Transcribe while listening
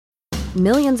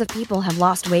Millions of people have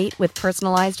lost weight with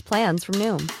personalized plans from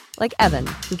Noom, like Evan,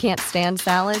 who can't stand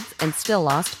salads and still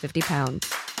lost 50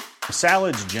 pounds.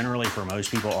 Salads generally for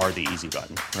most people are the easy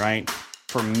button, right?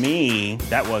 For me,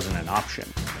 that wasn't an option.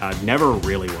 I never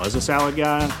really was a salad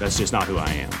guy. That's just not who I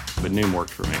am. But Noom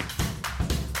worked for me.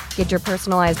 Get your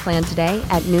personalized plan today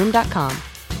at Noom.com.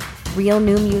 Real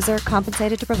Noom user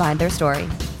compensated to provide their story.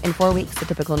 In 4 weeks, the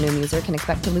typical Noom user can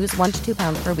expect to lose 1 to 2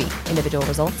 pounds per week. Individual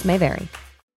results may vary.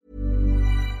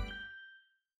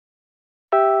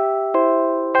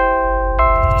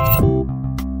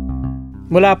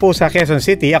 Mula po sa Quezon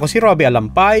City, ako si Robbie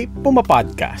Alampay, Puma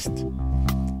Podcast.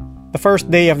 The first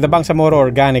day of the Bangsamoro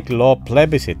Organic Law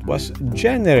plebiscite was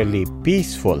generally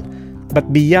peaceful,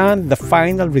 but beyond the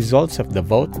final results of the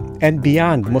vote and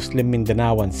beyond Muslim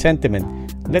Mindanaoan sentiment,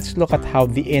 let's look at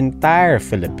how the entire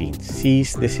Philippines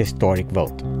sees this historic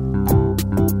vote.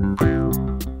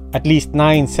 At least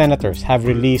 9 senators have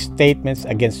released statements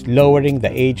against lowering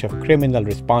the age of criminal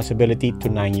responsibility to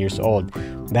 9 years old.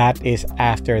 That is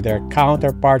after their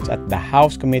counterparts at the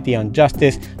House Committee on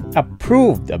Justice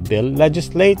approved a bill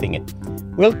legislating it.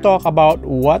 We'll talk about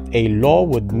what a law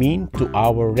would mean to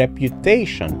our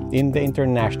reputation in the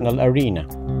international arena.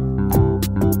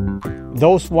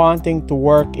 Those wanting to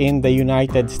work in the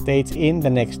United States in the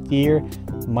next year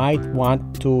might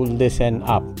want to listen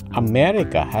up.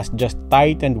 America has just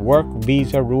tightened work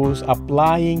visa rules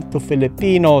applying to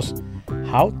Filipinos.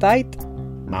 How tight?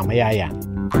 Mamaya yan.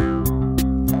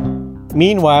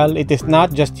 Meanwhile, it is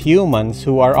not just humans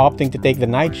who are opting to take the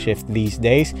night shift these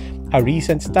days. A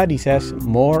recent study says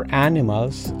more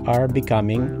animals are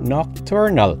becoming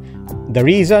nocturnal. The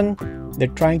reason?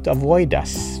 They're trying to avoid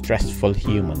us, stressful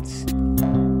humans.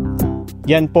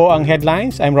 Yan po ang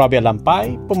headlines. I'm Robbie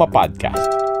Alampay, Puma Podcast.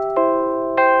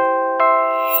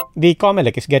 The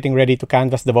COMELEC is getting ready to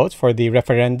canvass the votes for the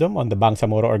referendum on the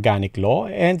Bangsamoro Organic Law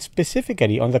and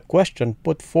specifically on the question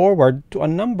put forward to a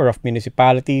number of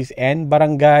municipalities and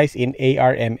barangays in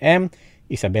ARMM,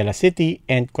 Isabela City,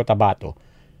 and Cotabato.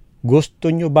 Gusto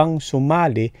nyo bang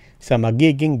sumali sa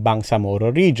magiging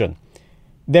Bangsamoro region?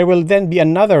 There will then be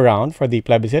another round for the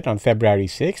plebiscite on February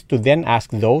 6 to then ask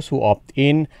those who opt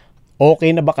in,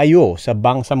 okay na ba kayo sa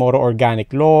Bangsamoro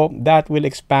Organic Law that will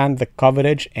expand the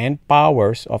coverage and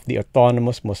powers of the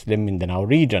autonomous Muslim Mindanao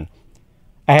region?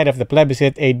 Ahead of the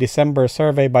plebiscite, a December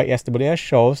survey by SWS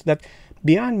shows that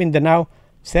beyond Mindanao,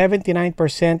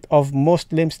 79% of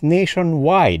Muslims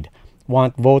nationwide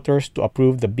want voters to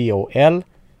approve the BOL.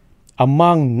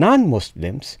 Among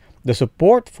non-Muslims, the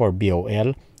support for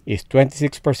BOL is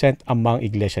 26% among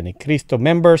Iglesia Ni Cristo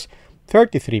members,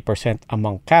 33%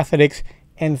 among Catholics,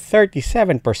 and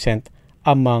 37%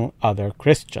 among other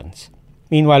Christians.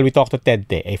 Meanwhile, we talked to Ted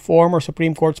Te, a former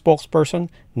Supreme Court spokesperson,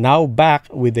 now back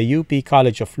with the UP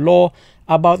College of Law,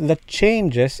 about the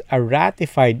changes a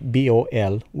ratified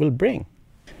BOL will bring.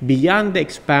 Beyond the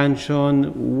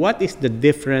expansion, what is the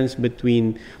difference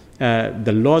between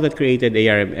the law that created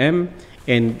ARMM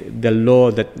and the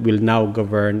law that will now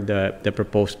govern the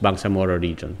proposed Bangsamoro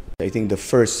region? I think the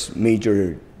first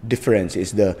major difference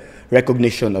is the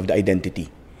recognition of the identity.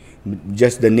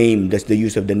 Just the name, just the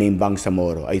use of the name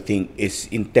Bangsamoro, I think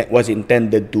was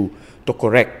intended to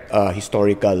correct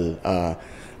historical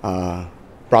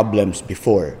problems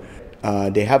before.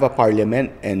 They have a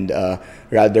parliament, and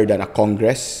rather than a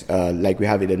congress like we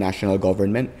have in the national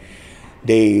government,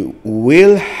 they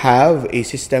will have a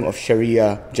system of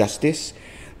Sharia justice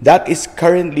that is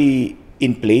currently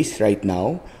in place right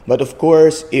now. But of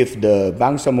course, if the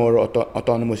Bangsamoro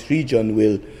Autonomous Region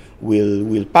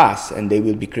will pass and they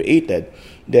will be created,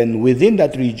 then within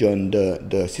that region,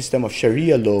 the system of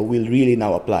Sharia law will really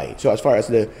now apply. So as far as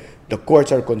the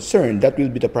courts are concerned, that will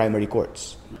be the primary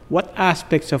courts. What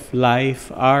aspects of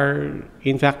life are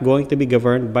in fact going to be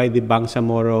governed by the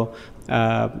Bangsamoro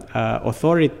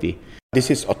authority? This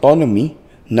is autonomy,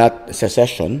 not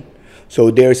secession.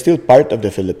 So they're still part of the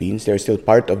Philippines. They're still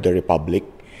part of the Republic.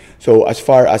 So as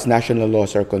far as national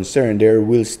laws are concerned, there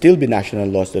will still be national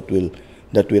laws that will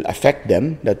affect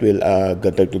them, that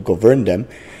will govern them.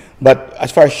 But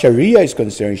as far as Sharia is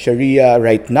concerned, Sharia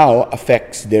right now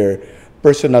affects their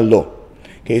personal law.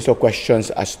 Okay, so questions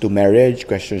as to marriage,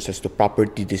 questions as to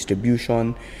property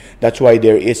distribution. That's why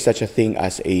there is such a thing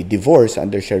as a divorce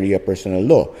under Sharia personal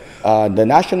law. The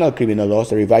national criminal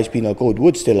laws, the revised penal code,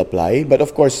 would still apply, but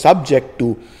of course subject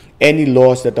to any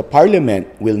laws that the parliament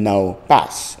will now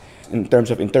pass. In terms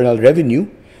of internal revenue,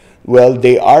 well,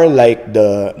 they are like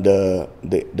the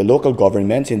local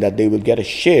governments in that they will get a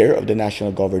share of the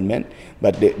national government,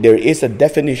 but there is a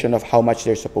definition of how much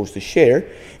they're supposed to share,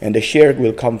 and the share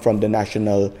will come from the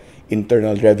national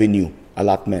internal revenue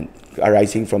allotment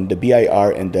arising from the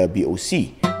BIR and the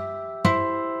BOC.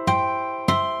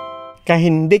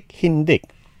 Kahindik-hindik,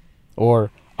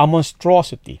 or a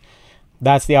monstrosity.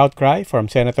 That's the outcry from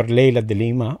Senator Leila de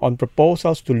Lima on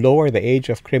proposals to lower the age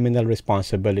of criminal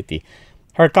responsibility.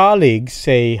 Her colleagues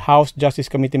say House Justice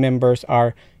Committee members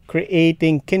are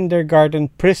creating kindergarten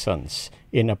prisons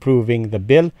in approving the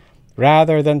bill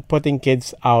rather than putting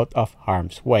kids out of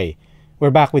harm's way.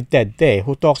 We're back with Ted Tay,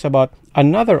 who talks about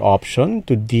another option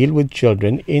to deal with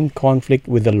children in conflict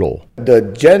with the law. The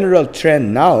general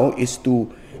trend now is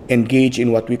to engage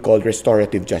in what we call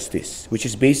restorative justice, which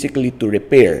is basically to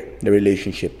repair the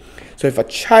relationship. So if a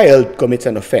child commits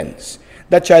an offense,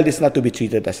 that child is not to be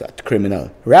treated as a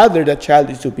criminal. Rather, that child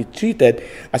is to be treated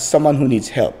as someone who needs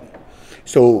help.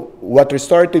 So what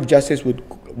restorative justice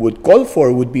would call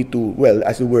for would be to, well,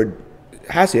 as the word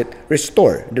has it,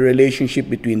 restore the relationship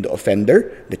between the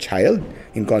offender, the child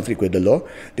in conflict with the law,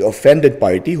 the offended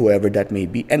party, whoever that may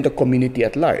be, and the community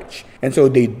at large. And so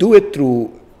they do it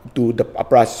through a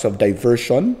process of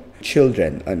diversion.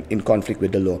 Children in conflict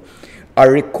with the law are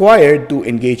required to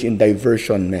engage in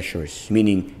diversion measures,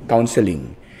 meaning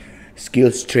counseling,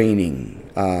 skills training,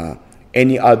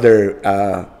 any other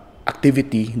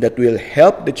activity that will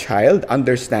help the child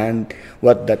understand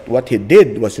what he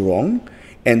did was wrong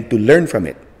and to learn from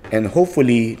it, and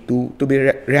hopefully to be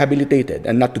rehabilitated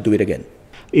and not to do it again.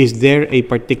 Is there a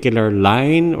particular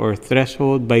line or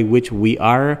threshold by which we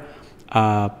are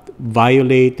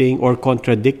violating or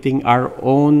contradicting our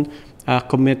own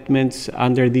commitments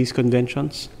under these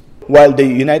conventions? While the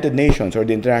United Nations or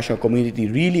the international community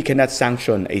really cannot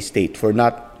sanction a state for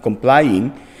not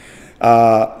complying,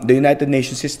 the United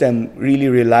Nations system really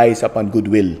relies upon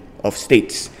goodwill of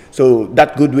states. So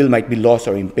that goodwill might be lost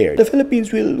or impaired. The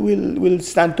Philippines will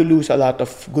stand to lose a lot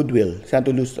of goodwill, stand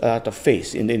to lose a lot of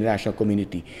face in the international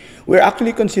community. We're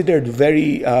actually considered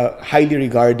very highly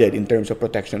regarded in terms of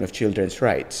protection of children's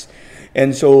rights.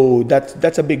 And so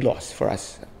that's a big loss for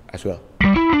us as well.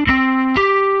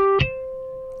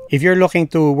 If you're looking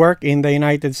to work in the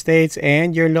United States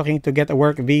and you're looking to get a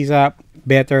work visa,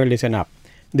 better listen up.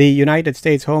 The United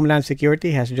States Homeland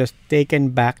Security has just taken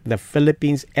back the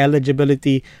Philippines'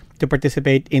 eligibility to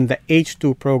participate in the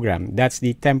H-2 program. That's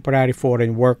the Temporary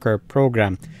Foreign Worker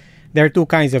Program. There are two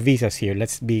kinds of visas here,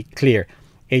 let's be clear.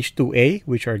 H-2A,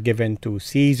 which are given to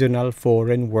seasonal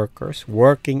foreign workers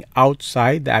working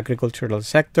outside the agricultural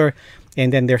sector.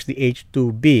 And then there's the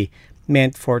H-2B,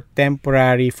 meant for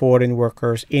temporary foreign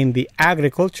workers in the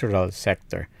agricultural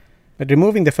sector. But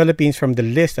removing the Philippines from the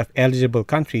list of eligible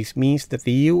countries means that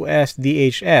the U.S.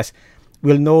 DHS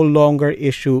will no longer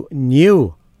issue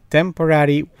new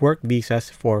temporary work visas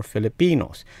for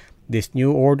Filipinos. This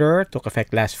new order took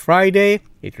effect last Friday.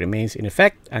 It remains in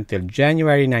effect until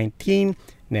January 19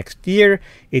 next year.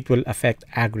 It will affect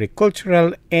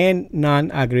agricultural and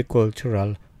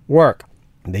non-agricultural work.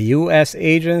 The U.S.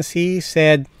 agency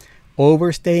said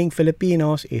overstaying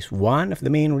Filipinos is one of the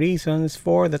main reasons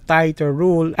for the tighter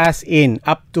rule, as in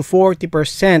up to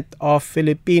 40% of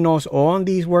Filipinos on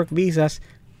these work visas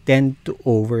tend to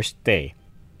overstay.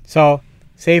 So,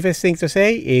 safest thing to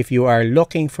say, if you are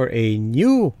looking for a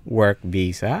new work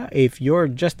visa, if you're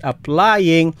just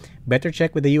applying, better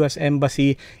check with the U.S.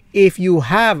 Embassy. If you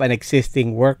have an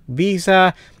existing work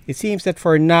visa, it seems that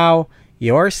for now,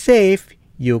 you're safe.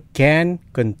 You can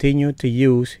continue to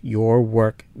use your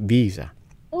work visa.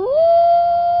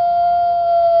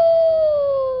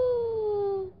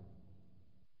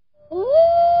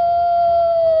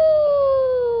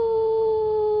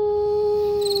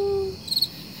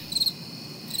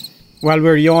 While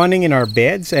we're yawning in our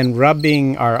beds and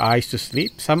rubbing our eyes to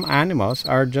sleep, some animals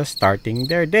are just starting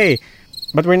their day.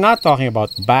 But we're not talking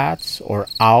about bats or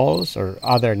owls or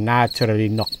other naturally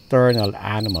nocturnal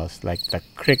animals like the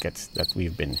crickets that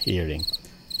we've been hearing.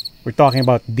 We're talking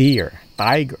about deer,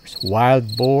 tigers,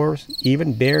 wild boars,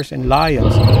 even bears and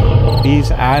lions.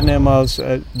 These animals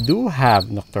do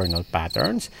have nocturnal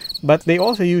patterns, but they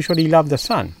also usually love the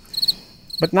sun.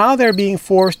 But now they're being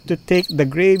forced to take the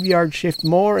graveyard shift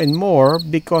more and more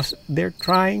because they're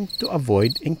trying to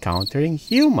avoid encountering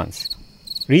humans.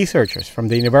 Researchers from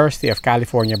the University of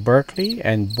California, Berkeley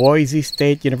and Boise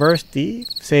State University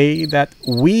say that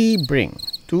we bring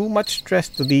too much stress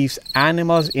to these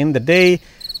animals in the day,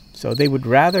 so they would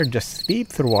rather just sleep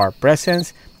through our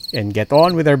presence and get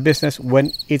on with their business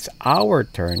when it's our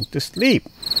turn to sleep.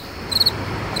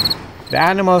 The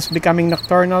animals becoming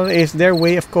nocturnal is their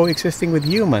way of coexisting with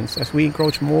humans as we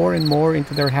encroach more and more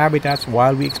into their habitats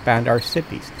while we expand our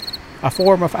cities. A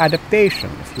form of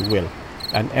adaptation, if you will.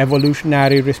 An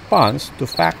evolutionary response to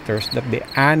factors that the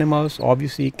animals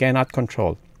obviously cannot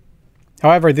control.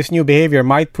 However, this new behavior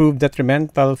might prove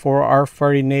detrimental for our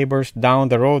furry neighbors down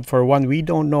the road. For one, we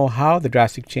don't know how the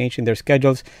drastic change in their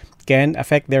schedules can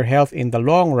affect their health in the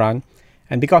long run.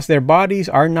 And because their bodies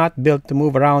are not built to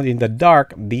move around in the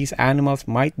dark, these animals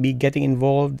might be getting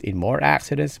involved in more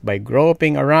accidents by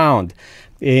groping around.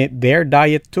 Their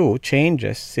diet too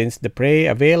changes since the prey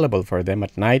available for them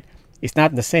at night is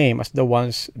not the same as the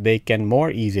ones they can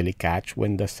more easily catch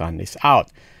when the sun is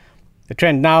out. The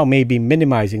trend now may be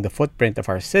minimizing the footprint of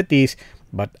our cities,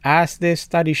 but as this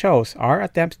study shows, our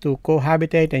attempts to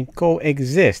cohabitate and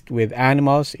coexist with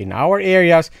animals in our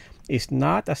areas is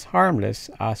not as harmless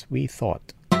as we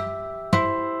thought.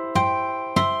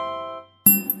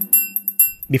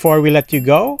 Before we let you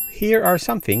go, here are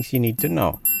some things you need to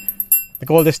know. The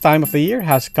coldest time of the year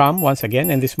has come once again,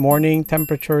 and this morning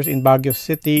temperatures in Baguio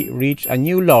City reached a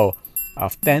new low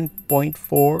of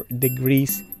 10.4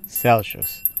 degrees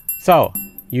Celsius. So,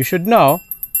 you should know,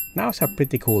 now's a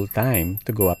pretty cool time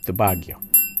to go up to Baguio.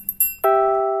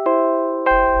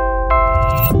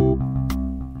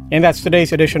 And that's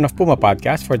today's edition of Puma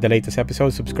Podcast. For the latest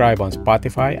episodes, subscribe on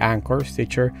Spotify, Anchor,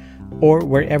 Stitcher, or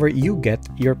wherever you get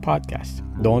your podcasts.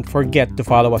 Don't forget to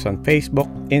follow us on Facebook,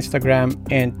 Instagram,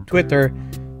 and Twitter.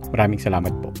 Maraming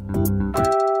salamat po.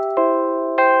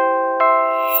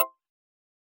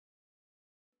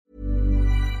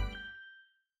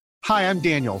 Hi, I'm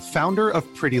Daniel, founder of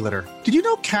Pretty Litter. Did you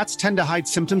know cats tend to hide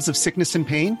symptoms of sickness and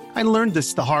pain? I learned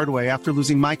this the hard way after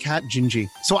losing my cat, Gingy.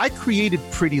 So I created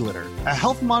Pretty Litter, a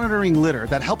health monitoring litter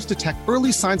that helps detect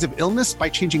early signs of illness by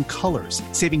changing colors,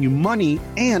 saving you money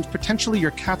and potentially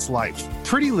your cat's life.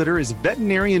 Pretty Litter is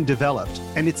veterinarian developed,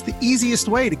 and it's the easiest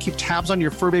way to keep tabs on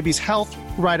your fur baby's health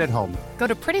right at home. Go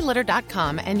to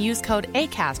prettylitter.com and use code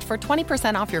ACAST for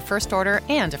 20% off your first order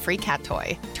and a free cat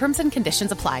toy. Terms and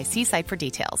conditions apply. See site for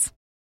details.